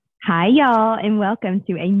Hi, y'all, and welcome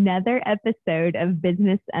to another episode of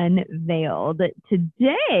Business Unveiled.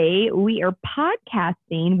 Today, we are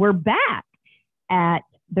podcasting. We're back at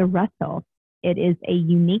the Russell. It is a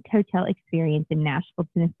unique hotel experience in Nashville,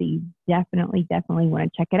 Tennessee. Definitely want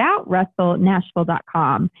to check it out.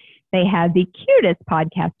 RussellNashville.com. They have the cutest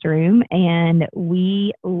podcast room, and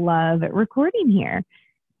we love recording here.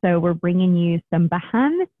 So we're bringing you some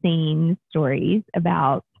behind-the-scenes stories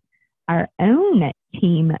about our own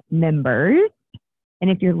team members. And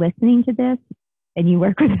if you're listening to this and you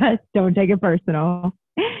work with us, don't take it personal.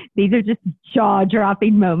 These are just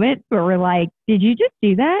jaw-dropping moments where we're like, did you just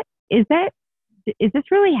do that? Is this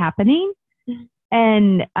really happening?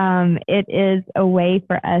 And it is a way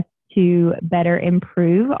for us to better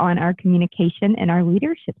improve on our communication and our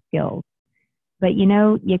leadership skills. But you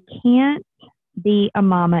know, you can't be a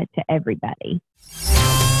mama to everybody.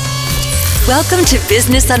 Welcome to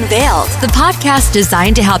Business Unveiled, the podcast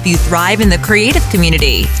designed to help you thrive in the creative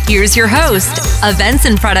community. Here's your host, events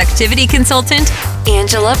and productivity consultant,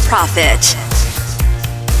 Angela Profit.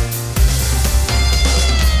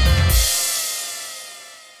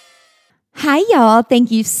 Hi, y'all. Thank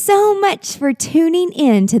you so much for tuning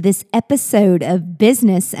in to this episode of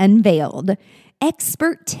Business Unveiled.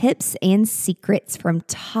 Expert tips and secrets from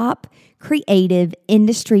top creative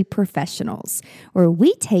industry professionals, where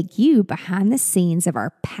we take you behind the scenes of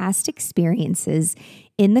our past experiences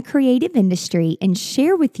in the creative industry and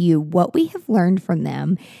share with you what we have learned from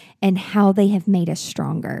them and how they have made us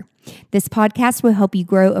stronger. This podcast will help you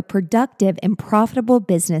grow a productive and profitable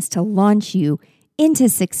business to launch you into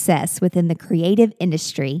success within the creative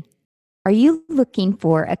industry. Are you looking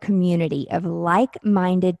for a community of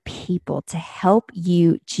like-minded people to help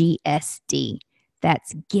you GSD?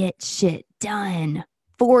 That's get shit done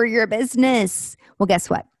for your business. Well,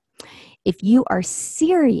 guess what? If you are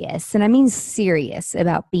serious, and I mean serious,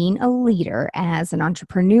 about being a leader as an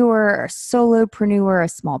entrepreneur, a solopreneur, a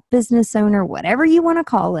small business owner, whatever you want to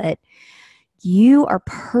call it, you are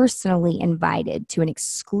personally invited to an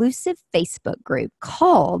exclusive Facebook group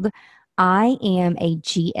called I Am a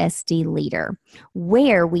GSD Leader,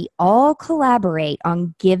 where we all collaborate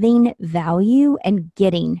on giving value and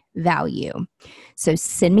getting value. So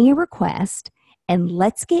send me a request and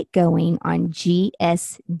let's get going on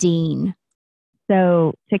GSDing.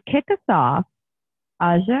 So to kick us off,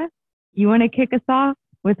 Aja, you want to kick us off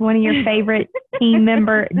with one of your favorite team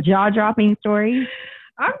member jaw-dropping stories?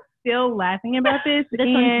 I'm still laughing about this. This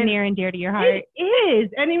one's near and dear to your heart. It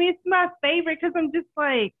is. And I mean, it's my favorite because I'm just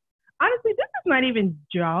like, honestly, this is not even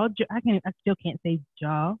I still can't say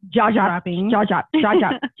jaw-dropping. Jaw-drop.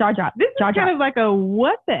 This is kind of like a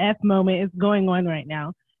what the F moment is going on right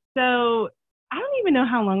now. So I don't even know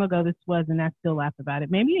how long ago this was, and I still laugh about it.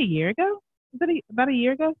 Maybe a year ago? Was it about a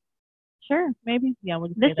year ago? Sure. Maybe. Yeah, we'll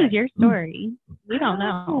just This say is your story. We don't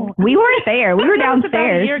know. We weren't there. We were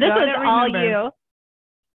downstairs. This was all you.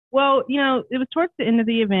 Well, you know, it was towards the end of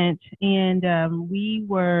the event, and a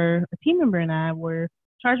team member and I were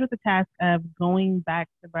charged with the task of going back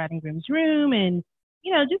to the bride and groom's room and,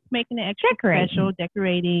 you know, just making it extra special,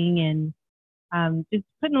 decorating, and just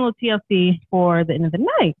putting a little TLC for the end of the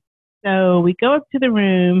night. So we go up to the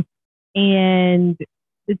room, and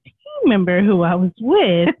the team member who I was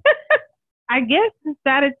with, I guess,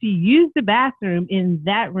 decided to use the bathroom in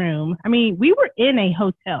that room. I mean, we were in a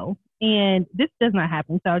hotel, and this does not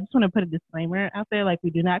happen. So I just want to put a disclaimer out there, like,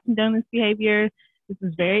 we do not condone this behavior. This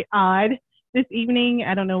is very odd. This evening,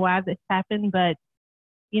 I don't know why this happened, but,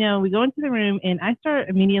 you know, we go into the room and I start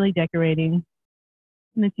immediately decorating.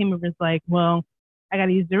 And the team member's like, well, I got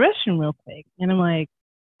to use the restroom real quick. And I'm like,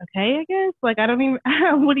 okay, I guess. Like, I don't even,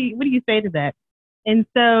 what do you say to that? And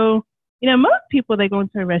so, you know, most people, they go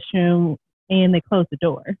into a restroom and they close the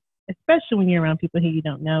door, especially when you're around people who you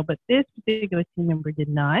don't know. But this particular team member did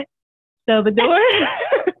not. So the door,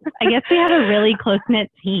 I guess we have a really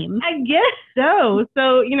close-knit team. I guess so.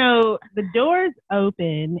 So, you know, the door's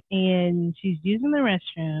open and she's using the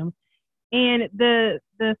restroom. And the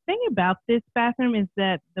thing about this bathroom is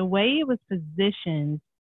that the way it was positioned,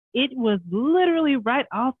 it was literally right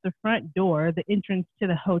off the front door, the entrance to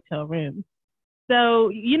the hotel room. So,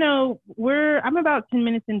 you know, I'm about 10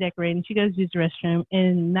 minutes in decorating. She goes to use the restroom,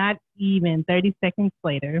 and not even 30 seconds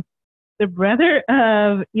later, the brother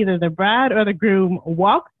of either the bride or the groom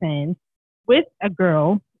walks in with a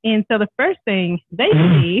girl. And so the first thing they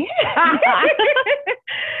see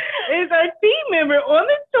is our team member on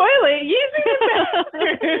the toilet using the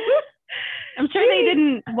bathroom. I'm sure they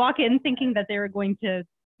didn't walk in thinking that they were going to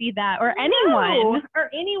see that or anyone.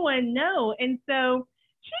 No. And so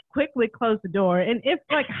she quickly closed the door. And if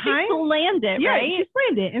like slammed it, yeah, right? she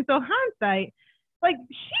slammed it. And so hindsight, like,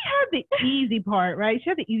 she had the easy part, right? She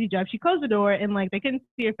had the easy job. She closed the door and like they couldn't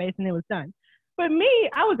see her face and it was done. But me,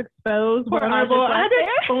 I was exposed, vulnerable. I had to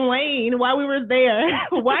explain why we were there,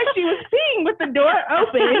 why she was peeing with the door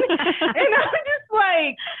open. And I was just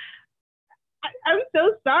like, I'm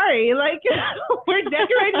so sorry. Like, we're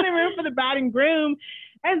decorating the room for the bride and groom.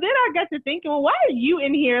 And then I got to thinking, well, why are you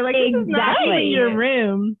in here? Like, this is not even your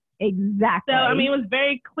room. Exactly. So, I mean, it was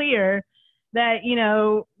very clear that, you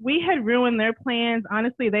know, we had ruined their plans.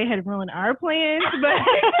 Honestly, they had ruined our plans. But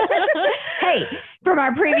hey, from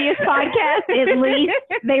our previous podcast, at least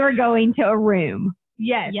they were going to a room.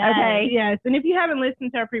 Yes. Okay. Yes. And if you haven't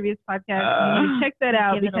listened to our previous podcast, you need to check that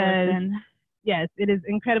out because, yes, it is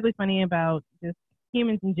incredibly funny about just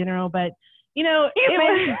humans in general. But, you know,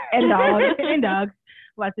 and dogs. And dogs.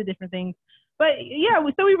 Lots of different things. But yeah,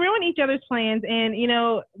 so we ruined each other's plans, and you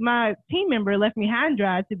know, my team member left me high and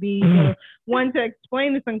dry to be the one to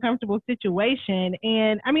explain this uncomfortable situation.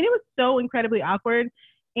 And I mean, it was so incredibly awkward,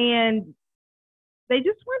 and they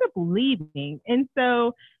just wound up leaving. And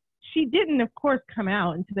so she didn't, of course, come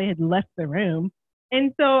out until they had left the room.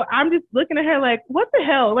 And so I'm just looking at her like, what the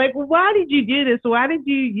hell? Like, why did you do this? Why did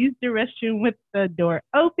you use the restroom with the door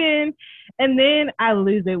open? And then I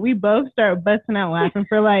lose it. We both start busting out laughing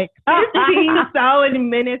for like 15 solid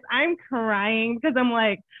minutes. I'm crying because I'm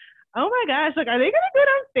like, oh my gosh, like, are they going to go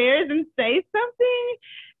downstairs and say something?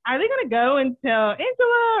 Are they going to go and tell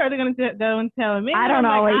Angela? Or are they going to go and tell Amanda? I don't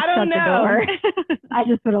always shut the door. I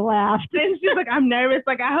just would have laughed. And she's like, I'm nervous.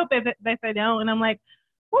 Like, I hope that they don't. And I'm like,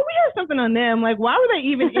 well, we have something on them. Like, why were they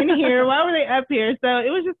even in here? Why were they up here? So it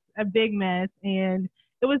was just a big mess. And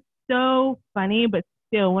it was so funny, but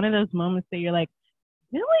still one of those moments that you're like,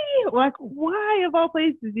 really? Like, why of all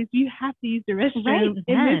places if you have to use the restroom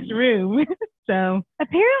in this room? So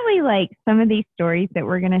apparently, like, some of these stories that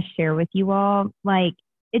we're going to share with you all, like,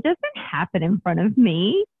 it doesn't happen in front of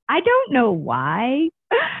me. I don't know why,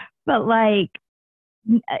 but like,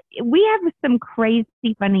 we have some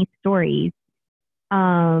crazy funny stories.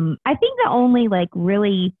 I think the only like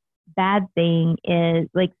really bad thing is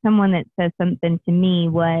like someone that says something to me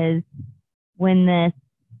was when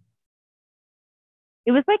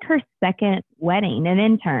it was like her second wedding, an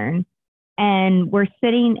intern, and we're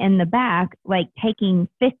sitting in the back, like taking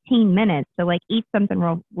 15 minutes to like eat something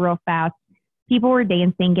real fast. People were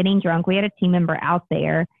dancing, getting drunk. We had a team member out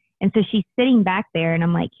there. And so she's sitting back there and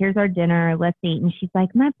I'm like, here's our dinner, let's eat. And she's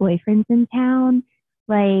like, my boyfriend's in town.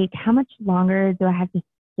 Like, how much longer do I have to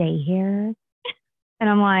stay here? And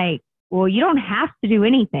I'm like, well, you don't have to do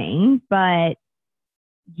anything, but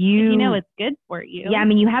you know it's good for you. Yeah, I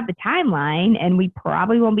mean, you have the timeline, and we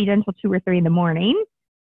probably won't be done till 2 or 3 in the morning.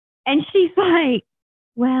 And she's like,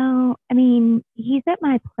 well, I mean, he's at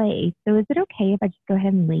my place, so is it okay if I just go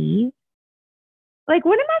ahead and leave? Like,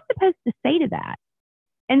 what am I supposed to say to that?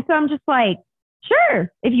 And so I'm just like,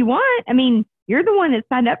 sure, if you want. I mean, you're the one that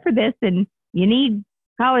signed up for this, and you need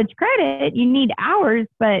college credit, you need hours,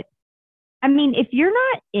 but I mean, if you're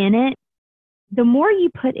not in it, the more you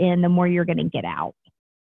put in, the more you're going to get out.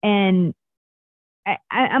 And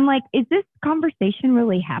I'm like, is this conversation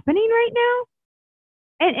really happening right now?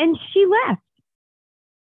 And she left.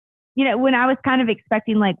 You know, when I was kind of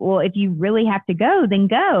expecting like, well, if you really have to go, then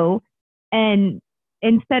go. And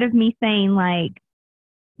instead of me saying like,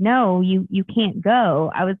 no, you can't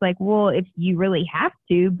go, I was like, well, if you really have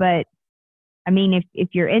to, but I mean,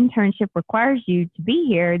 if your internship requires you to be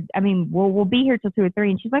here, I mean, we'll be here till 2 or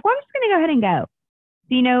 3. And she's like, well, I'm just going to go ahead and go.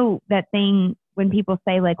 So, you know, that thing when people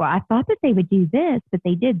say like, well, I thought that they would do this, but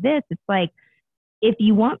they did this. It's like, if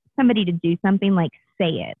you want somebody to do something, like, say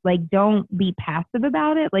it. Like, don't be passive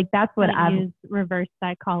about it. Like, that's what I've used reverse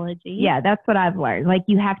psychology. Yeah, that's what I've learned. Like,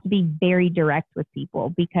 you have to be very direct with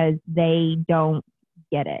people because they don't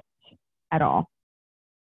get it at all.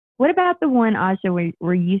 What about the one, Aja,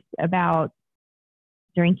 where you about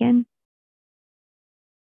drinking?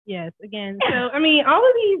 Yes, again. So, I mean, all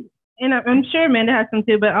of these, and I'm sure Amanda has some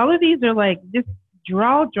too, but all of these are like just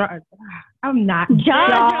draw. I'm not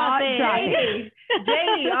JD.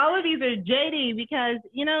 All of these are JD because,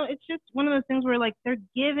 you know, it's just one of those things where like they're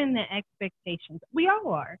given the expectations. We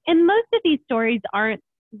all are. And most of these stories aren't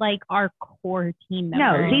like our core team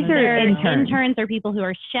members. No, these are interns or people who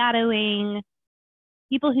are shadowing,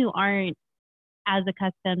 people who aren't as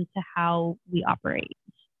accustomed to how we operate.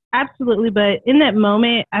 Absolutely. But in that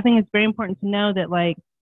moment, I think it's very important to know that like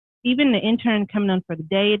even the intern coming on for the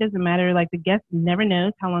day, it doesn't matter. Like the guest never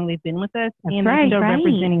knows how long they've been with us. That's and they're still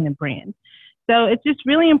representing the brand. So it's just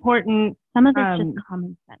really important. Some of it's just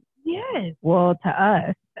common sense. Yes. Well, to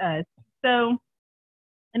us. So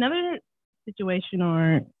another situation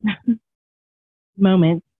or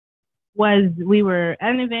moment was we were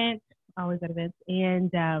at an event always at events.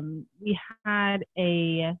 And we had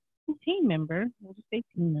a team member, we'll just say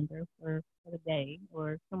team member for the day,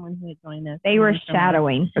 or someone who had joined us. They were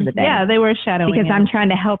shadowing for the day. Yeah, they were shadowing. Because I'm trying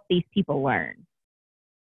to help these people learn.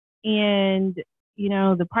 And, you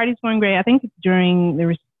know, the party's going great. I think it's during the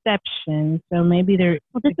reception, so maybe they're.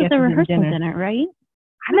 Well, this is the rehearsal dinner, right?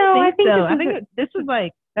 I think this was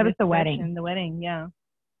like that was the wedding. The wedding, yeah.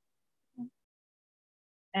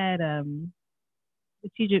 At a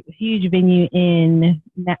huge venue in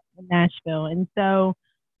Nashville, and so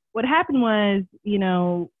what happened was, you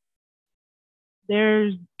know,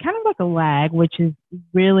 there's kind of like a lag, which is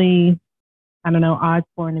really, I don't know, odd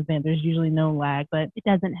for an event. There's usually no lag, but it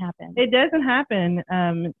doesn't happen. It doesn't happen.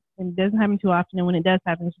 It doesn't happen too often, and when it does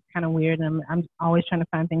happen, it's just kind of weird. And I'm always trying to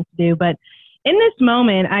find things to do, but in this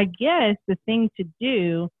moment, I guess the thing to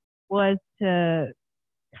do was to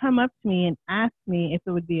come up to me and ask me if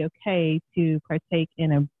it would be okay to partake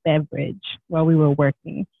in a beverage while we were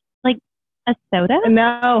working. Like a soda?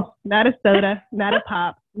 No, not a soda, not a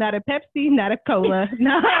pop, not a Pepsi, not a cola,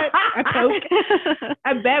 not a Coke.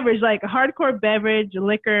 A beverage, like a hardcore beverage,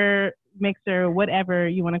 liquor, mixer, whatever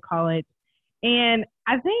you want to call it. And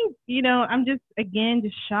I think, you know, I'm just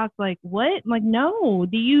shocked. Like, what? Like, no,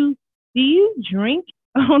 do you drink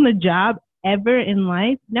on the job ever in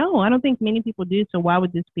life? No, I don't think many people do. So why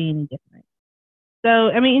would this be any different? So,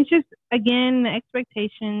 I mean, it's just, again, the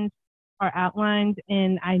expectations are outlined,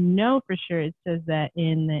 and I know for sure it says that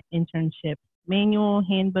in the internship manual,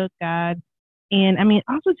 handbook, guide. And I mean,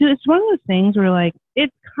 also too, it's one of those things where like,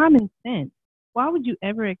 it's common sense. Why would you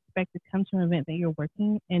ever expect to come to an event that you're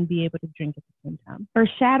working and be able to drink at the same time? For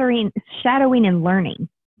shadowing and learning.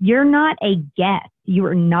 You're not a guest. You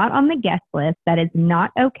are not on the guest list. That is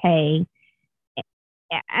not okay.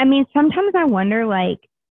 I mean, sometimes I wonder, like,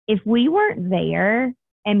 if we weren't there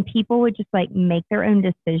and people would just like make their own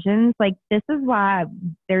decisions, like this is why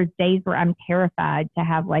there's days where I'm terrified to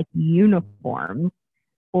have like uniforms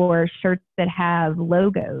or shirts that have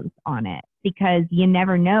logos on it, because you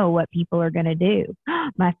never know what people are going to do.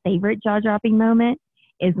 My favorite jaw-dropping moment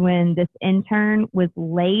is when this intern was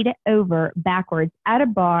laid over backwards at a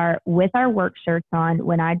bar with our work shirts on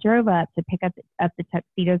when I drove up to pick up the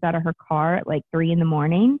tuxedos out of her car at like 3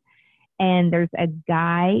 a.m. And there's a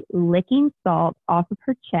guy licking salt off of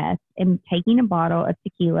her chest and taking a bottle of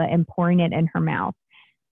tequila and pouring it in her mouth.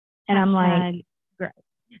 And I'm like,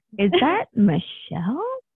 is that Michelle?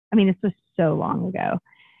 I mean, this was so long ago.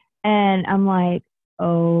 And I'm like,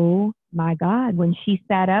 oh my God. When she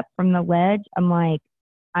sat up from the ledge, I'm like,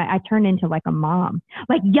 I turned into like a mom.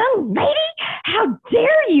 Like, young lady, how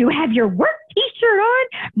dare you have your work t-shirt on?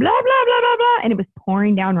 Blah, blah, blah, blah, blah. And it was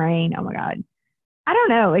pouring down rain. Oh my God. I don't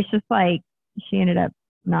know. It's just like she ended up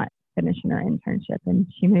not finishing her internship and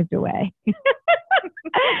she moved away.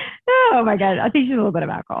 Oh my God. I think she's a little bit of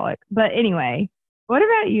alcoholic. But anyway, what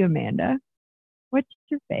about you, Amanda? What's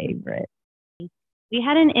your favorite? We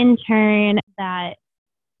had an intern, that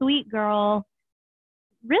sweet girl,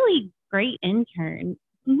 really great intern.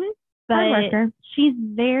 Mm-hmm. But she's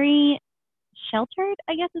very sheltered,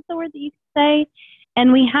 I guess is the word that you could say.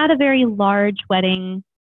 And we had a very large wedding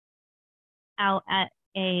out at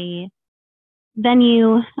a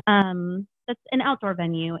venue that's an outdoor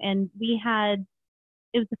venue. And it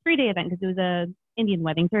was a 3-day event because it was a Indian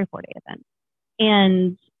wedding, 3 or 4-day event.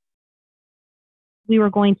 And we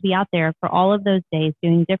were going to be out there for all of those days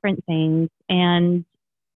doing different things. And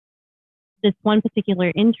this one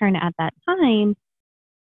particular intern at that time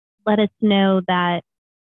let us know that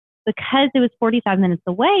because it was 45 minutes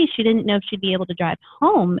away, she didn't know if she'd be able to drive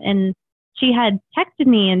home. And she had texted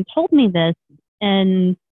me and told me this.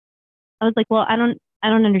 And I was like, well, I don't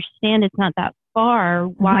understand. It's not that far.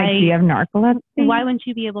 Why? Like, do you have narcolepsy? Why wouldn't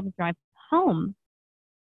you be able to drive home?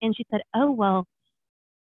 And she said, oh, well,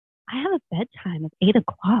 I have a bedtime of 8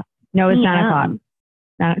 o'clock. No, it's 9 o'clock.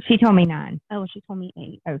 No, she told me 9. Oh, she told me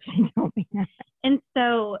 8. Oh, she told me 9. And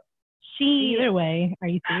so Either way, are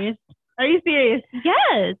you serious? Are you serious?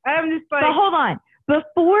 Yes. I'm just like. But hold on.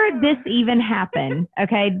 Before this even happened,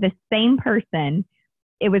 okay, the same person,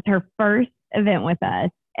 it was her first event with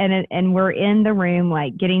us. And we're in the room,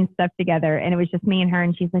 like, getting stuff together. And it was just me and her.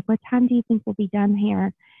 And she's like, what time do you think we'll be done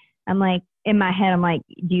here? I'm like, in my head, I'm like,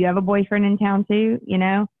 do you have a boyfriend in town too? You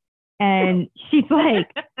know? And she's like,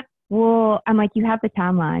 well, I'm like, you have the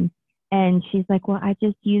timeline. And she's like, well, I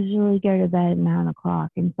just usually go to bed at 9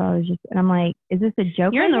 o'clock. And so I was just, and I'm like, is this a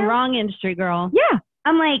joke? You're in the wrong industry, girl. Yeah.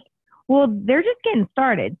 I'm like, well, they're just getting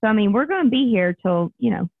started. So, I mean, we're going to be here till,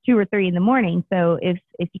 2 or 3 in the morning. So if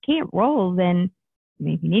you can't roll, then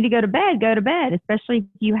mean, if you need to go to bed, especially if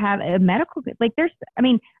you have a medical, like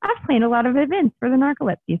I've planned a lot of events for the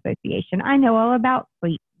Narcolepsy Association. I know all about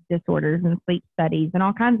sleep disorders and sleep studies and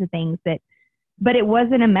all kinds of things but it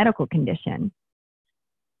wasn't a medical condition.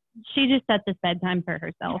 She just set this bedtime for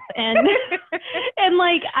herself. And, and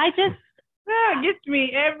like, that gets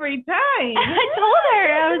me every time. I told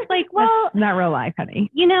her, I was like, well, that's not real life, honey.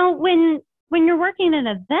 You know, when you're working an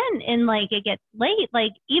event and like it gets late,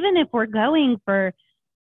 like even if we're going for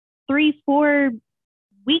 3-4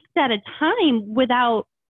 weeks at a time without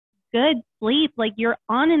good sleep, like you're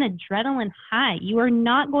on an adrenaline high. You are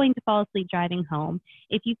not going to fall asleep driving home.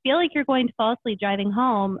 If you feel like you're going to fall asleep driving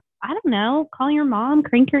home, I don't know, call your mom,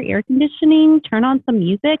 crank your air conditioning, turn on some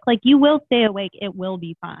music. Like you will stay awake. It will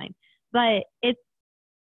be fine. But it's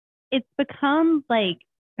become like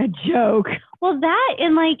a joke. Well, that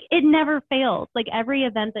and like it never fails. Like every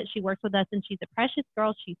event that she works with us, and she's a precious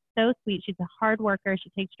girl. She's so sweet. She's a hard worker. She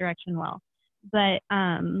takes direction well. But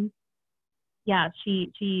yeah,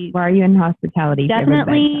 she. Why are you in hospitality?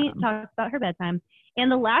 Definitely talks about her bedtime. And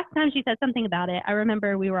the last time she said something about it, I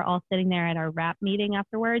remember we were all sitting there at our wrap meeting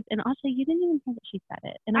afterwards, and also you didn't even know that she said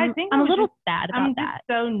it. And I'm a little sad about that.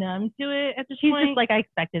 I'm so numb to it at this She's point. Just like, I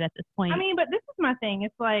expected at this point. I mean, but this is my thing.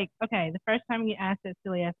 It's like, okay, the first time you ask that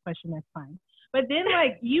silly ass question, that's fine. But then,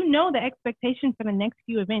 like, you know the expectation for the next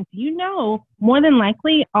few events. You know, more than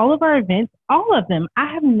likely, all of our events, all of them,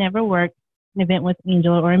 I have never worked an event with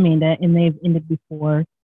Angela or Amanda, and they've ended before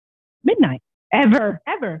midnight. Ever.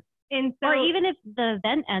 And so, or even if the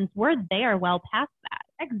event ends, we're there well past that.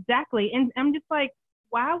 Exactly. And I'm just like,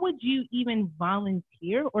 why would you even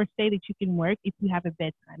volunteer or say that you can work if you have a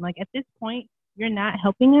bedtime? Like at this point, you're not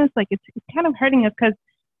helping us. Like it's kind of hurting us because,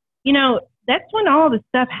 you know, that's when all this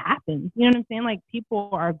stuff happens. You know what I'm saying? Like people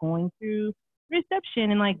are going through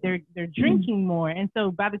reception and like they're drinking more. And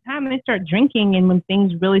so by the time they start drinking and when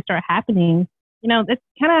things really start happening, you know, that's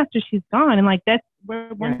kind of after she's gone. And like that's we're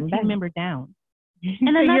one team member down.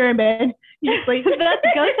 And then you're in bed. You're sleeping. That's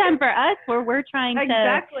go time for us where we're trying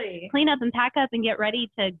to clean up and pack up and get ready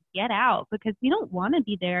to get out because we don't want to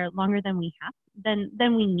be there longer than we have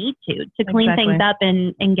than we need to clean things up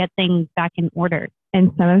and get things back in order.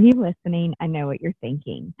 And some of you listening, I know what you're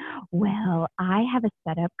thinking. Well, I have a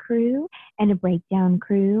setup crew and a breakdown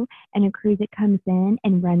crew and a crew that comes in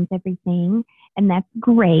and runs everything. And that's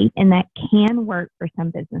great. And that can work for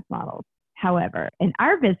some business models. However, in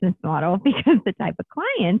our business model, because the type of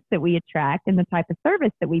clients that we attract and the type of service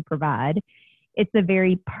that we provide, it's a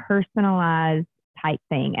very personalized type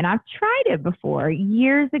thing. And I've tried it before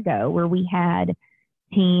years ago where we had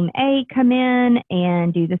Team A come in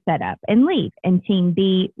and do the setup and leave, and Team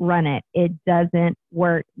B run it. It doesn't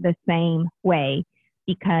work the same way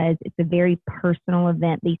because it's a very personal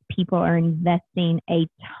event. These people are investing a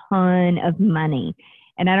ton of money.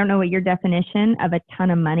 And I don't know what your definition of a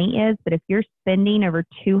ton of money is, but if you're spending over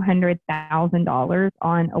 $200,000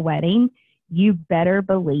 on a wedding, you better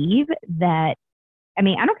believe that, I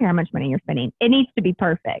mean, I don't care how much money you're spending. It needs to be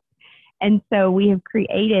perfect. And so we have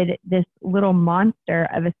created this little monster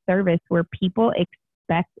of a service where people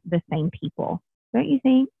expect the same people. Don't you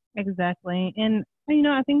think? Exactly. And, you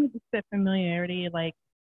know, I think it's that familiarity, like,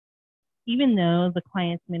 even though the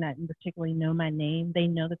clients may not particularly know my name, they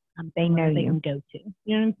know that they can go to.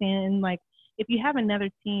 You know what I'm saying? And like, if you have another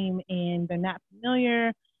team and they're not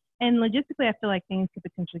familiar, and logistically, I feel like things could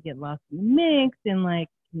potentially get lost in the mix, and like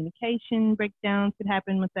communication breakdowns could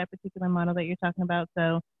happen with that particular model that you're talking about.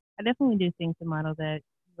 So I definitely do think the model that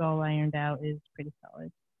you all ironed out is pretty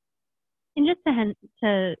solid. And just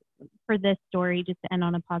for this story, just to end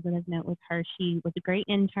on a positive note with her, she was a great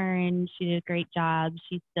intern. She did a great job.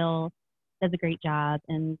 She still does a great job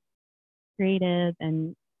and creative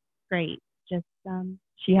and great. Just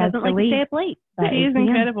she has doesn't like to stay up late. She is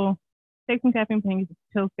incredible. Take some caffeine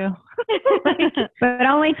pills, go. But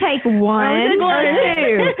only take one or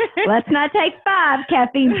two. Let's not take 5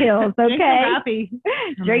 caffeine pills, okay? Drink coffee.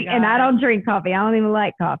 Drink, and I don't drink coffee. I don't even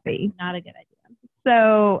like coffee. Not a good idea.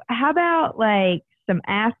 So how about like some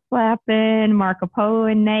ass slapping, Marco Polo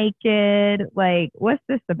and naked? Like, what's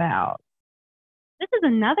this about? This is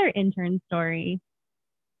another intern story.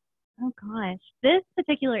 Oh gosh, this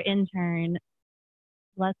particular intern,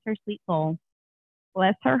 bless her sweet soul,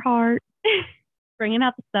 bless her heart, bringing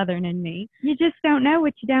out the Southern in me. You just don't know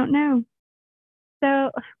what you don't know.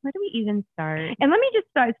 So where do we even start? And let me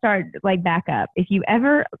just start like back up. If you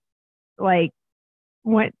ever like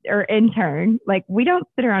went or intern, like we don't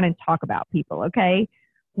sit around and talk about people, okay?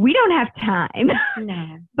 We don't have time.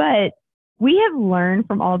 No. But we have learned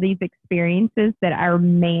from all these experiences that our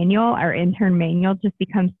intern manual just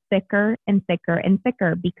becomes thicker and thicker and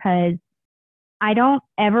thicker because I don't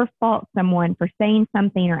ever fault someone for saying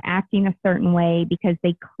something or acting a certain way because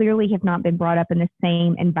they clearly have not been brought up in the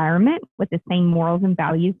same environment with the same morals and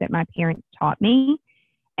values that my parents taught me.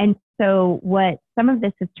 And so what some of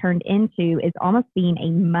this has turned into is almost being a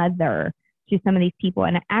mother to some of these people.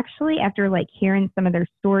 And actually, after like hearing some of their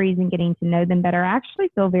stories and getting to know them better, I actually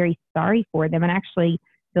feel very sorry for them and actually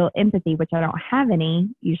feel empathy, which I don't have any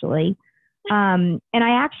usually. And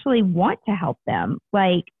I actually want to help them.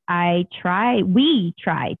 Like we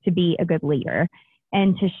try to be a good leader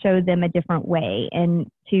and to show them a different way and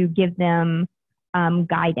to give them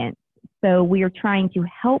guidance. So we are trying to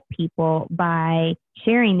help people by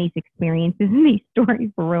sharing these experiences and these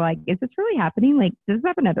stories where we're like, is this really happening? Like, does this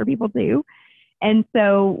happen to other people too? And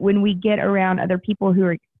so when we get around other people who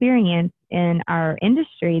are experienced in our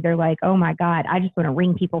industry, they're like, oh my God, I just want to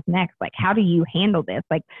wring people's necks. Like, how do you handle this?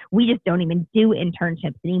 Like, we just don't even do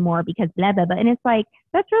internships anymore because blah, blah, blah. And it's like,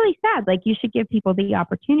 that's really sad. Like, you should give people the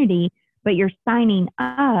opportunity, but you're signing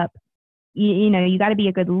up. You know, you got to be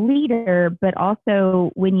a good leader, but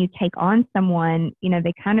also when you take on someone, you know,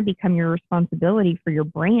 they kind of become your responsibility for your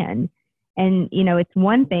brand. And, you know, it's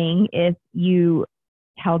one thing if you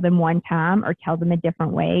tell them one time or tell them a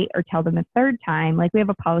different way or tell them a third time. Like, we have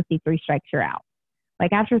a policy, 3 strikes, you're out.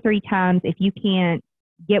 Like, after 3 times, if you can't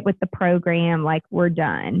get with the program, like, we're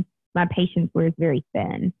done. My patience wears very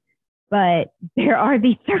thin. But there are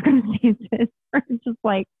these circumstances where it's just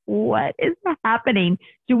like, what is happening?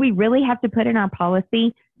 Do we really have to put in our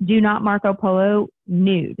policy, do not Marco Polo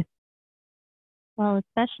nude? Well,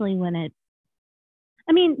 especially when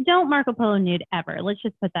don't Marco Polo nude ever. Let's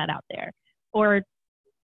just put that out there. Or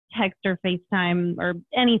text or FaceTime or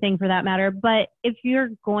anything for that matter. But if you're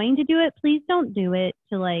going to do it, please don't do it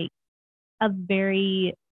to like a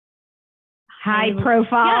very high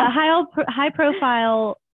profile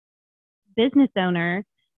business owner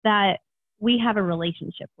that we have a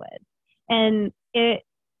relationship with. And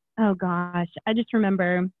oh gosh, I just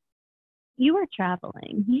remember you were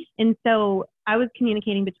traveling. Mm-hmm. And so I was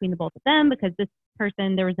communicating between the both of them because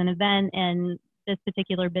there was an event and this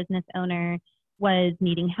particular business owner was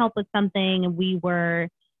needing help with something, and we were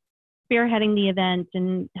spearheading the event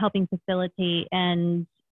and helping facilitate, and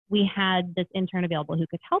we had this intern available who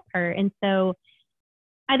could help her. And so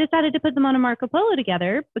I decided to put them on a Marco Polo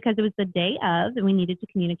together because it was the day of and we needed to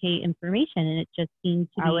communicate information, and it just seemed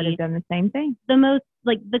to be, I would have done the same thing. The most,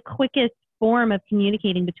 like, the quickest form of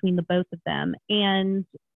communicating between the both of them. And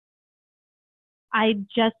I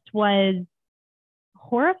just was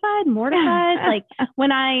horrified, mortified. Like,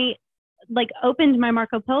 when I opened my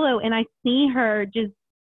Marco Polo and I see her just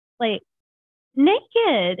like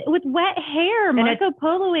naked with wet hair, Marco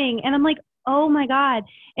Poloing, and I'm like, oh my God.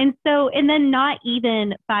 And then not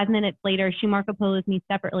even 5 minutes later, she Marco Polos me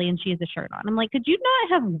separately and she has a shirt on. I'm like, could you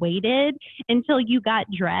not have waited until you got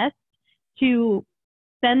dressed to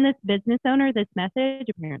send this business owner this message?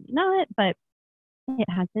 Apparently not, but it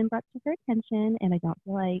has been brought to her attention and I don't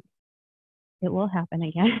feel like it will happen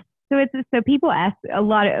again. So people ask, a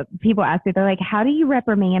lot of people ask me, they're like, how do you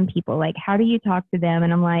reprimand people? Like, how do you talk to them?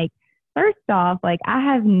 And I'm like, first off, like, I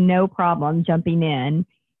have no problem jumping in.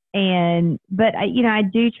 But I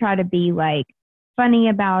do try to be like funny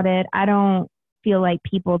about it. I don't feel like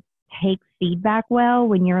people take feedback well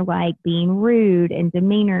when you're like being rude and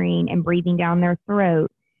demeanoring and breathing down their throat.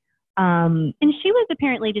 And she was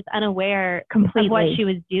apparently just unaware completely of what she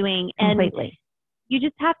was doing. Completely. And you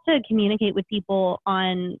just have to communicate with people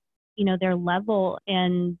on, their level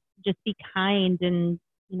and just be kind and,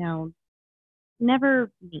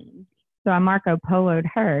 never mean. So I Marco Polo'd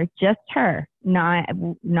her, just her, not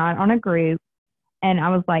on a group. And I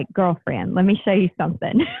was like, girlfriend, let me show you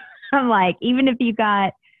something. I'm like, even if you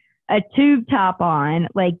got a tube top on,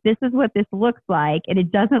 like, this is what this looks like, and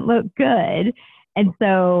it doesn't look good. And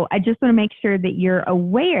so I just want to make sure that you're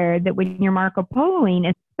aware that when you're Marco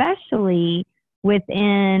Poloing, especially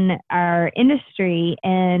within our industry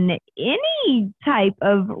and any type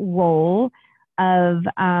of role of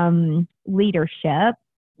leadership,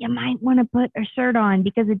 you might want to put a shirt on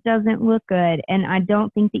because it doesn't look good. And I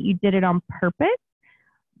don't think that you did it on purpose,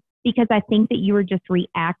 because I think that you were just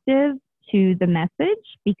reactive to the message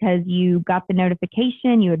because you got the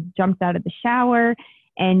notification, you had jumped out of the shower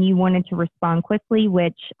and you wanted to respond quickly,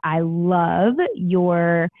 which I love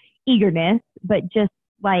your eagerness, but just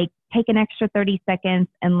like take an extra 30 seconds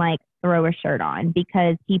and like throw a shirt on,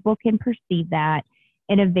 because people can perceive that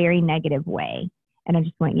in a very negative way. And I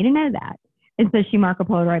just want you to know that. And so she Marco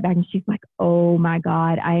Polo right back and she's like, oh my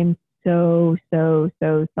God, I am so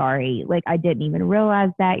sorry. Like, I didn't even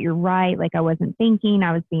realize that. You're right. Like, I wasn't thinking,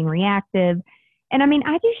 I was being reactive. And I mean,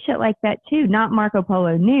 I do shit like that too. Not Marco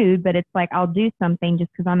Polo nude, but it's like I'll do something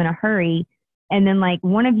just because I'm in a hurry. And then like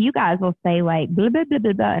one of you guys will say like blah, blah, blah,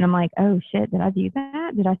 blah, blah. And I'm like, oh shit, did I do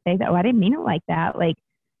that? Did I say that? Oh, I didn't mean it like that. Like,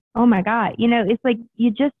 oh my God. You know, it's like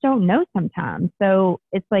you just don't know sometimes. So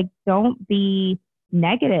it's like, don't be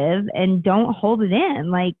negative and don't hold it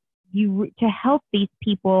in. Like to help these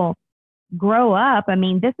people grow up. I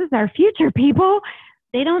mean, this is our future, people.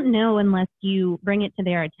 They don't know unless you bring it to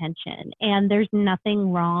their attention. And there's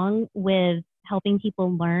nothing wrong with helping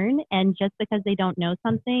people learn. And just because they don't know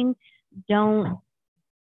something, don't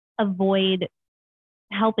avoid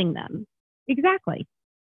helping them. Exactly.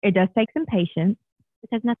 It does take some patience.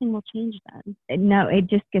 Because nothing will change then. No, it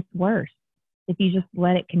just gets worse if you just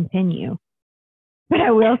let it continue. But I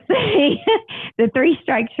will say the 3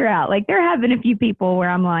 strikes you're out. Like there have been a few people where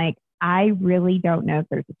I'm like, I really don't know if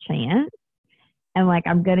there's a chance. And like,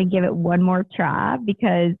 I'm going to give it one more try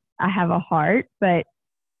because I have a heart, but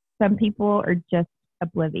some people are just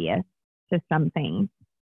oblivious to some things.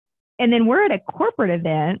 And then we're at a corporate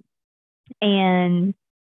event and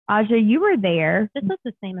Aja, you were there. This was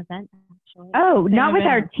the same event, actually. Oh, Same not with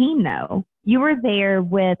our event. team though. You were there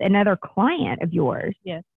with another client of yours.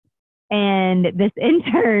 Yes. And this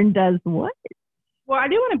intern does what? Well, I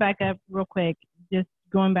do want to back up real quick, just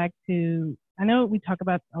going back to, I know we talk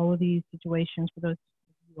about all of these situations for those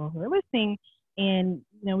people who are listening, and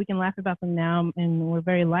we can laugh about them now, and we're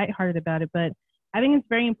very lighthearted about it. But I think it's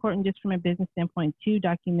very important, just from a business standpoint, to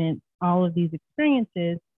document all of these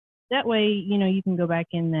experiences. That way, you can go back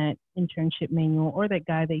in that internship manual or that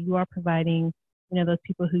guide that you are providing, those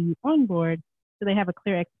people who you onboard, so they have a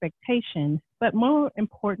clear expectation. But more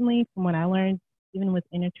importantly, from what I learned, even with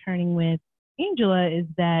interning with Angela, is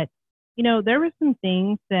that, there were some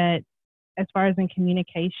things that, as far as in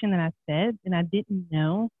communication, that I said, and I didn't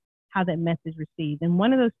know how that message received. And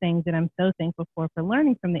one of those things that I'm so thankful for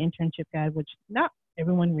learning from the internship guide, which not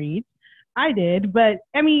everyone reads, I did, but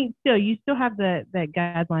I mean, you still have that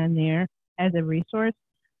guideline there as a resource.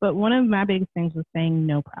 But one of my biggest things was saying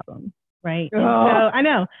no problem, right? And so I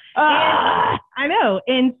know. I know.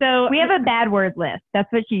 And so we have a bad word list. That's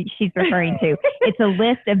what she's referring to. It's a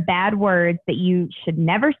list of bad words that you should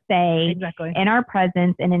never say exactly in our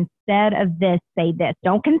presence. And instead of this, say this.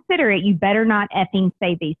 Don't consider it. You better not effing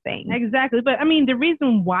say these things. Exactly. But I mean, the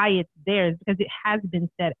reason why it's there is because it has been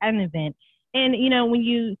said at an event. And, when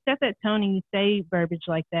you set that tone and you say verbiage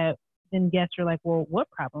like that, then guests are like, well, what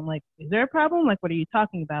problem? Like, is there a problem? Like, what are you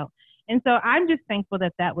talking about? And so I'm just thankful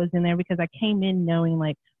that that was in there, because I came in knowing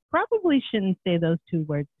like probably shouldn't say those 2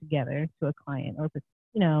 words together to a client or,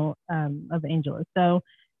 of Angela. So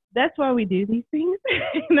that's why we do these things.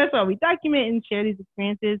 And that's why we document and share these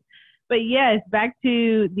experiences. But yes, back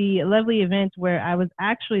to the lovely event where I was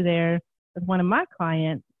actually there with one of my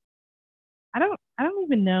clients. I don't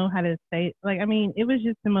even know how to say it. Like, I mean, it was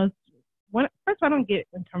just the most, first of all, I don't get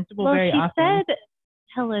uncomfortable very often. Well, she said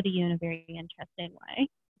hello to you in a very interesting way.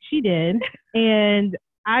 She did. And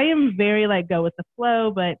I am very like go with the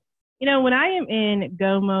flow, but when I am in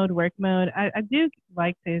go mode, work mode, I do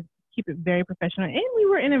like to keep it very professional. And we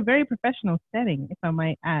were in a very professional setting, if I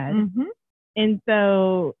might add. Mm-hmm. And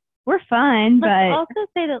so we're fun, but let's also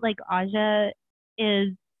say that like Aja is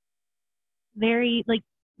very like,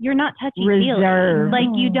 you're not touchy-feely. Like,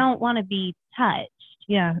 you don't want to be touched.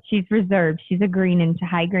 Yeah, she's reserved. She's a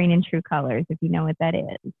high green in true colors, if you know what that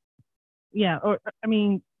is. Yeah, or, I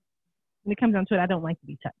mean, when it comes down to it, I don't like to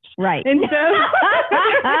be touched. Right. And so,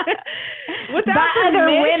 without other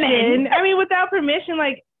women. I mean, without permission,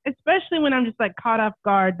 like, especially when I'm just, like, caught off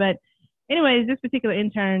guard. But anyways, this particular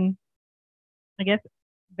intern, I guess,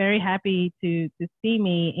 very happy to see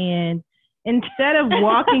me. And instead of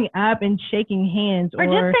walking up and shaking hands or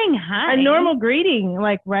just saying hi, a normal greeting,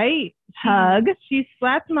 like, right, hug, she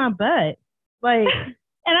slapped my butt, like.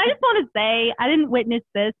 And I just want to say, I didn't witness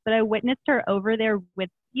this, but I witnessed her over there with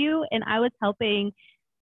you, and I was helping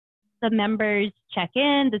the members check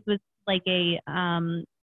in. This was like a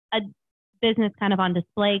business kind of on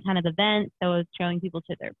display kind of event, so I was showing people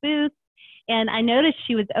to their booth. And I noticed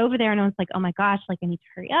she was over there, and I was like, oh my gosh, like, I need to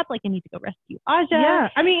hurry up. Like, I need to go rescue Aja. Yeah.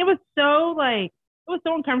 I mean, it was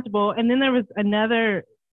so uncomfortable. And then there was another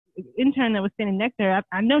intern that was sitting next to her.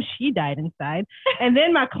 I know she died inside. And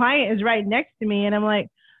then my client is right next to me. And I'm like,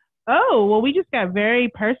 oh, well, we just got very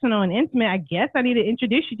personal and intimate. I guess I need to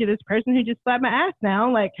introduce you to this person who just slapped my ass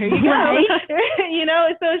now. Like, here you go. Right.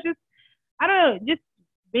 So it's just, I don't know, just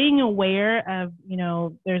being aware of,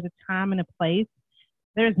 there's a time and a place.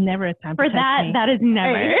 There's never a time for that. Me. That is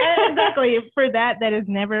never. Exactly. For that is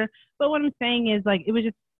never. But what I'm saying is, like, it was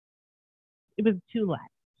too lax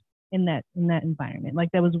in that environment. Like,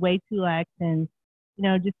 that was way too lax. And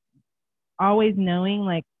just always knowing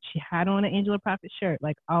like she had on an Angela Profit shirt,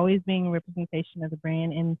 like always being a representation of the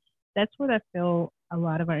brand. And that's what I feel a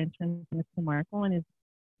lot of our interns miss the mark on is,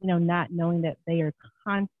 not knowing that they are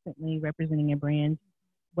constantly representing a brand,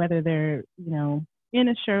 whether they're, in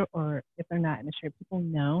a shirt or if they're not in a shirt, people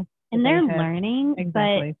know. And they're learning,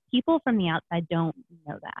 exactly. But people from the outside don't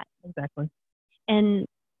know that. Exactly. And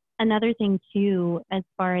another thing too, as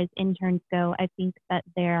far as interns go, I think that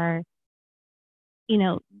there are,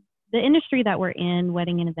 the industry that we're in,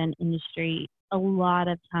 wedding and event industry, a lot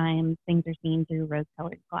of times things are seen through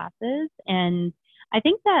rose-colored glasses. And I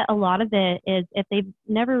think that a lot of it is if they've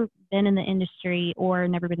never been in the industry or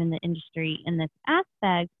never been in the industry in this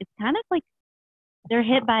aspect, it's kind of like they're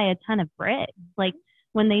hit by a ton of bricks. Like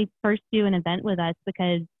when they first do an event with us,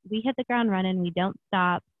 because we hit the ground running, we don't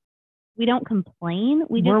stop, we don't complain.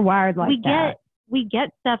 We're wired like that. We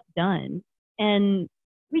get stuff done. And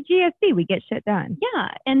we GSD, we get shit done. Yeah.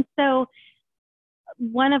 And so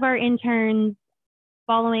one of our interns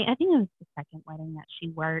following, I think it was the second wedding that she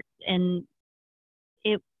worked, and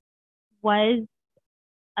it was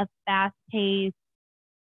a fast pace.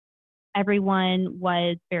 Everyone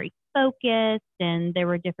was very focused, and there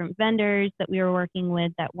were different vendors that we were working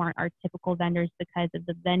with that weren't our typical vendors because of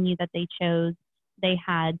the venue that they chose. They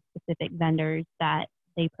had specific vendors that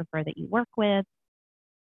they prefer that you work with,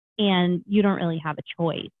 and you don't really have a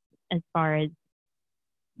choice as far as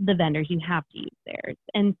the vendors. You have to use theirs.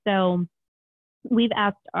 And so we've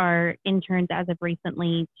asked our interns as of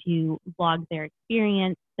recently to vlog their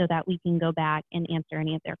experience so that we can go back and answer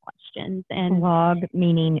any of their questions. And vlog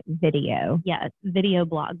meaning video. Yes, video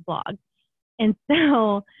blog. And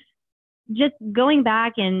so just going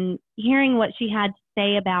back and hearing what she had to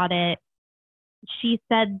say about it, she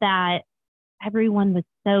said that everyone was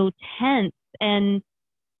so tense. And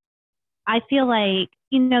I feel like,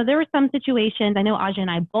 there were some situations, I know Aja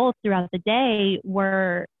and I both throughout the day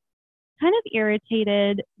were kind of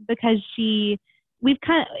irritated because we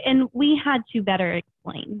had to better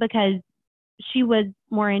explain because she was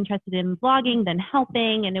more interested in vlogging than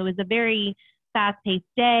helping. And it was a very fast-paced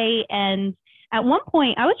day. And at one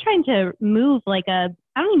point I was trying to move like I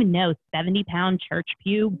don't even know, 70-pound church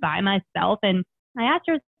pew by myself. And I asked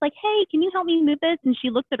her, like, hey, can you help me move this? And she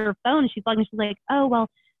looked at her phone and she's vlogging. She's like, oh, well,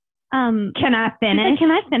 can I finish? Like,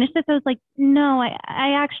 can I finish this? I was like, no, I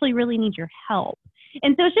actually really need your help.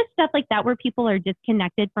 And so it's just stuff like that where people are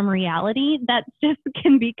disconnected from reality that just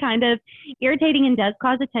can be kind of irritating and does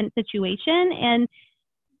cause a tense situation. And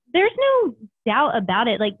there's no doubt about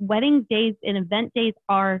it. Like wedding days and event days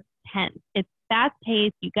are tense. It's fast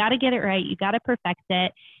paced. You got to get it right. You got to perfect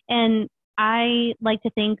it. And I like to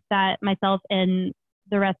think that myself and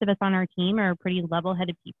the rest of us on our team are pretty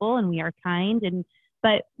level-headed people, and we are kind,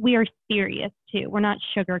 but we are serious too. We're not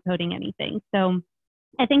sugarcoating anything. So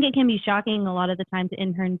I think it can be shocking a lot of the time to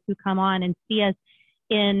interns who come on and see us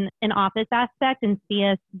in an office aspect and see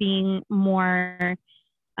us being more,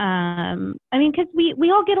 because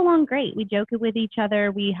we all get along great. We joke with each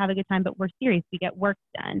other. We have a good time, but we're serious. We get work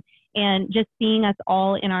done. And just seeing us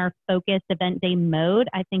all in our focused event day mode,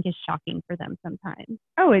 I think is shocking for them sometimes.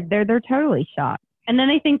 Oh, they're totally shocked. And then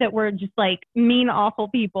they think that we're just like mean, awful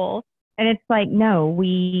people. And it's like, no,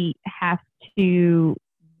 we have to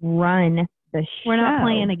run the show. We're not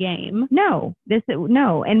playing a game. No,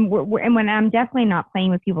 and when I'm definitely not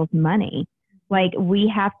playing with people's money. Like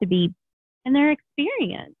we have to be, and their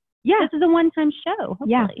experience. Yeah, this is a one-time show.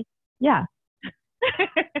 Hopefully. Yeah.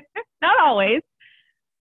 Not always.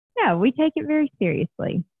 Yeah, we take it very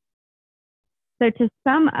seriously. So to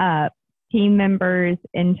sum up, team members,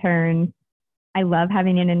 interns, I love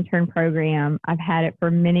having an intern program. I've had it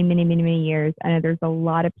for many, many, many, many years. I know there's a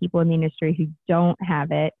lot of people in the industry who don't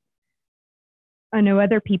have it. I know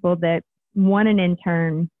other people that want an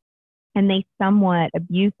intern and they somewhat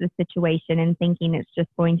abuse the situation and thinking it's just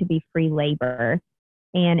going to be free labor.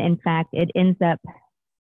 And in fact, it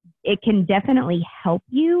can definitely help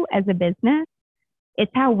you as a business.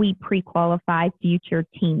 It's how we pre-qualify future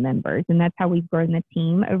team members. And that's how we've grown the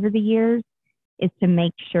team over the years, is to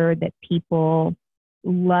make sure that people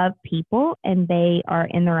love people and they are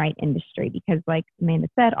in the right industry. Because like Amanda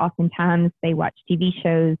said, oftentimes they watch TV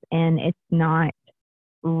shows and it's not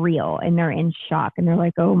real and they're in shock and they're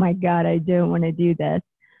like, oh my God, I don't want to do this.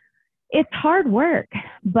 It's hard work,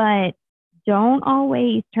 but don't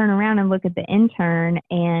always turn around and look at the intern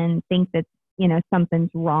and think that,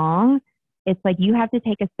 something's wrong. It's like you have to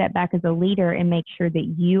take a step back as a leader and make sure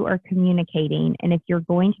that you are communicating. And if you're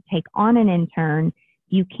going to take on an intern,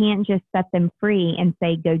 you can't just set them free and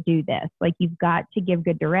say, go do this. Like you've got to give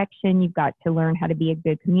good direction. You've got to learn how to be a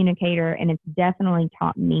good communicator. And it's definitely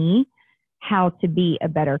taught me how to be a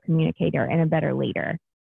better communicator and a better leader.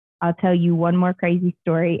 I'll tell you one more crazy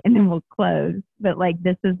story and then we'll close. But like,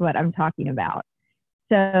 this is what I'm talking about.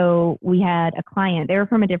 So we had a client, they were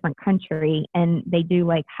from a different country, and they do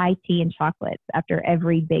like high tea and chocolates after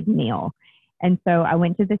every big meal. And so I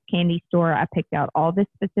went to this candy store. I picked out all this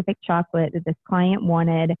specific chocolate that this client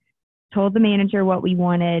wanted, told the manager what we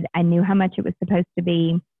wanted. I knew how much it was supposed to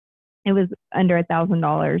be. It was under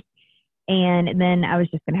 $1,000. And then I was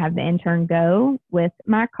just going to have the intern go with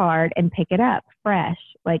my card and pick it up fresh,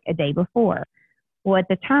 like a day before. Well, at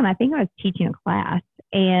the time, I think I was teaching a class,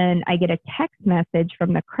 and I get a text message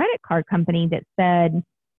from the credit card company that said,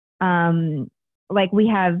 like, we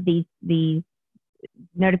have these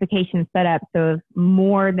notifications set up. So if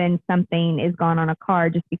more than something is gone on a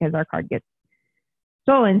card, just because our card gets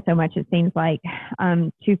stolen so much, it seems like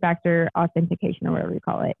two-factor authentication or whatever you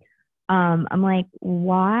call it. I'm like,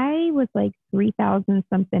 why was like 3,000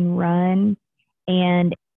 something run?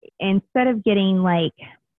 And instead of getting like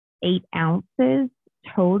 8 ounces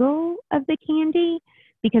total of the candy,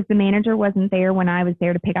 because the manager wasn't there when I was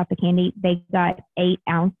there to pick out the candy, they got 8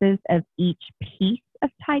 ounces of each piece of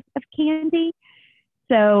type of candy.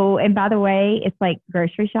 So, and by the way, it's like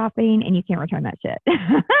grocery shopping and you can't return that shit.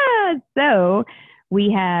 So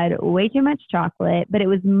we had way too much chocolate, but it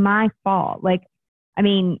was my fault. Like, I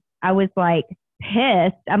mean, I was like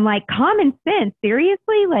pissed. I'm like, common sense,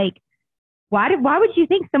 seriously? Like, why would you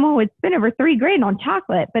think someone would spend over $3,000 on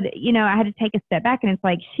chocolate? But, you know, I had to take a step back, and it's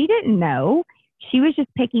like, she didn't know. She was just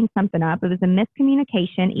picking something up. It was a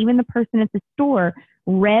miscommunication. Even the person at the store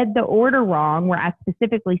read the order wrong, where I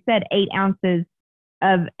specifically said 8 ounces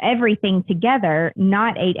of everything together,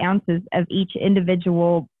 not 8 ounces of each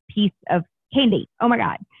individual piece of candy. Oh my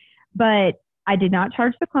God. But I did not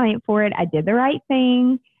charge the client for it. I did the right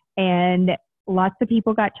thing. And lots of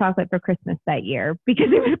people got chocolate for Christmas that year because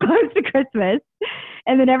it was close to Christmas.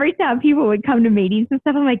 And then every time people would come to meetings and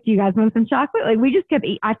stuff, I'm like, do you guys want some chocolate? Like, we just kept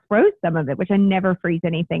eating. I froze some of it, which I never freeze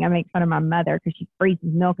anything. I make fun of my mother because she freezes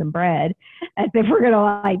milk and bread as if we're going to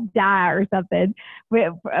like die or something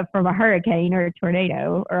from a hurricane or a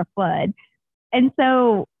tornado or a flood. And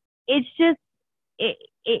so it's just,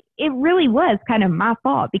 it really was kind of my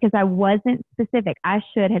fault because I wasn't specific. I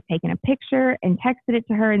should have taken a picture and texted it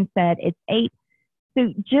to her and said, it's 8.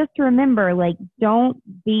 So just remember, like, don't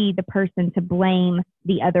be the person to blame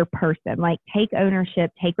the other person. Like, take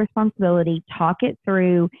ownership, take responsibility, talk it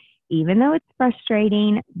through. Even though it's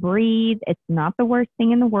frustrating, breathe. It's not the worst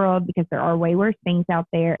thing in the world because there are way worse things out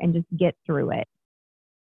there, and just get through it.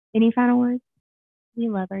 Any final words? We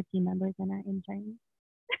love our team members and our interns.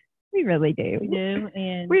 We really do. We do.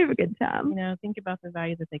 And we have a good time. You know, think about the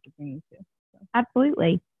value that they could bring you to. So.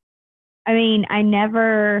 Absolutely. I mean, I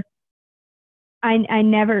never,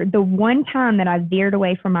 the one time that I veered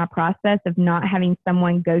away from my process of not having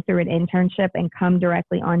someone go through an internship and come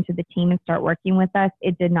directly onto the team and start working with us,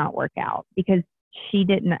 it did not work out because she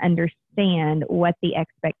didn't understand what the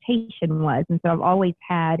expectation was. And so I've always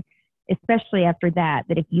had, especially after that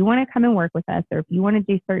if you want to come and work with us or if you want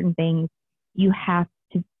to do certain things, you have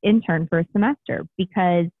to intern for a semester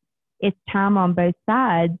because it's time on both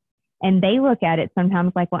sides. And they look at it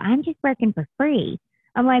sometimes like, well, I'm just working for free.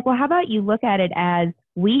 I'm like, well, how about you look at it as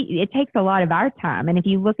it takes a lot of our time. And if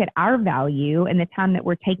you look at our value and the time that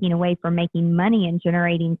we're taking away from making money and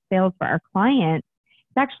generating sales for our clients,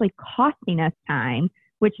 it's actually costing us time,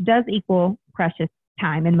 which does equal precious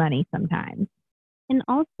time and money sometimes. And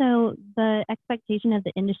also the expectation of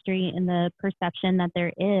the industry and the perception that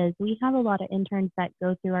there is, we have a lot of interns that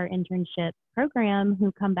go through our internship program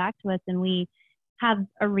who come back to us, and we have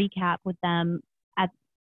a recap with them at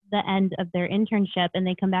the end of their internship, and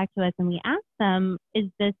they come back to us and we ask them, is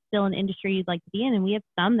this still an industry you'd like to be in? And we have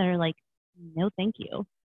some that are like, no, thank you.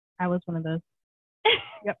 I was one of those.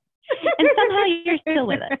 Yep. And somehow you're still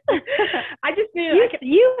with us. I just knew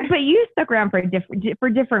but you stuck around for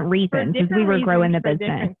different reasons as we were growing the business.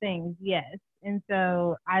 Different things, yes. And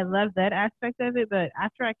so I love that aspect of it. But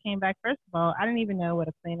after I came back, first of all, I didn't even know what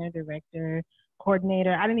a planner, director,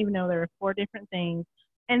 coordinator. I didn't even know there were 4 different things.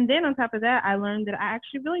 And then on top of that, I learned that I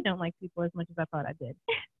actually really don't like people as much as I thought I did.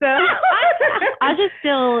 So I'll just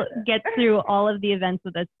still get through all of the events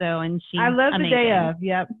with us though, and she's I love amazing. the day of.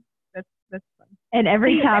 Yep. That's fun. And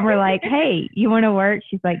every time we're like, hey, you want to work?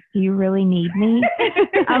 She's like, do you really need me?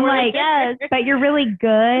 I'm like, yes, but you're really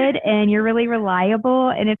good and you're really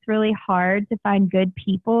reliable. And it's really hard to find good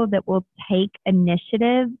people that will take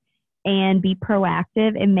initiative and be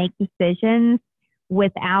proactive and make decisions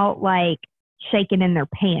without like shaking in their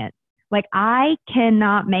pants. Like, I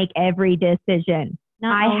cannot make every decision.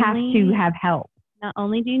 I have to have help. not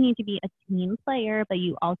only do you need to be a team player, but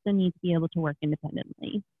you also need to be able to work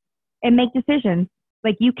independently. And make decisions.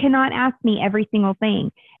 Like, you cannot ask me every single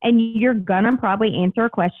thing. And you're going to probably answer a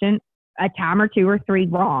question a time or 2 or 3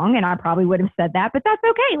 wrong. And I probably would have said that, but that's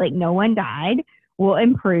okay. Like, no one died. We'll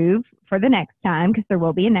improve for the next time because there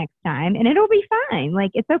will be a next time and it'll be fine.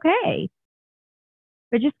 Like, it's okay.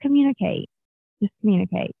 But just communicate. Just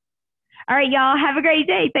communicate. All right, y'all, have a great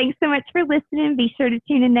day. Thanks so much for listening. Be sure to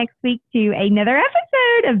tune in next week to another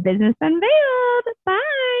episode of Business Unveiled.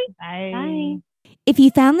 Bye. Bye. Bye. If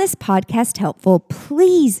you found this podcast helpful,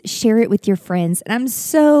 please share it with your friends. And I'm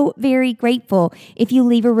so very grateful if you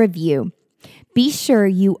leave a review. Be sure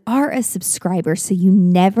you are a subscriber so you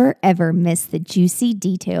never, ever miss the juicy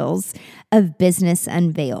details of Business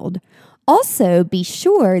Unveiled. Also, be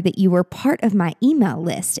sure that you are part of my email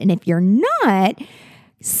list. And if you're not,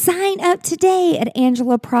 sign up today at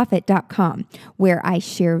angelaprofit.com, where I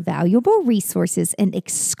share valuable resources and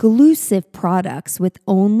exclusive products with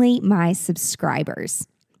only my subscribers.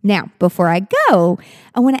 Now, before I go,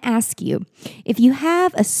 I want to ask you, if you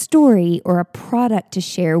have a story or a product to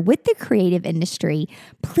share with the creative industry,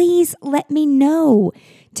 please let me know.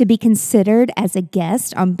 To be considered as a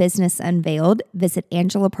guest on Business Unveiled, visit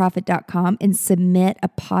angelaprofit.com and submit a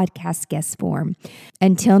podcast guest form.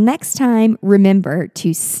 Until next time, remember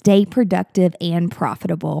to stay productive and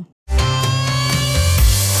profitable.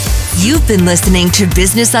 You've been listening to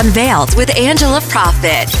Business Unveiled with Angela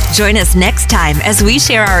Profit. Join us next time as we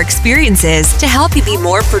share our experiences to help you be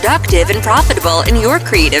more productive and profitable in your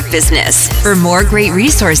creative business. For more great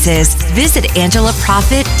resources, visit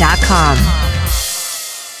angelaprofit.com.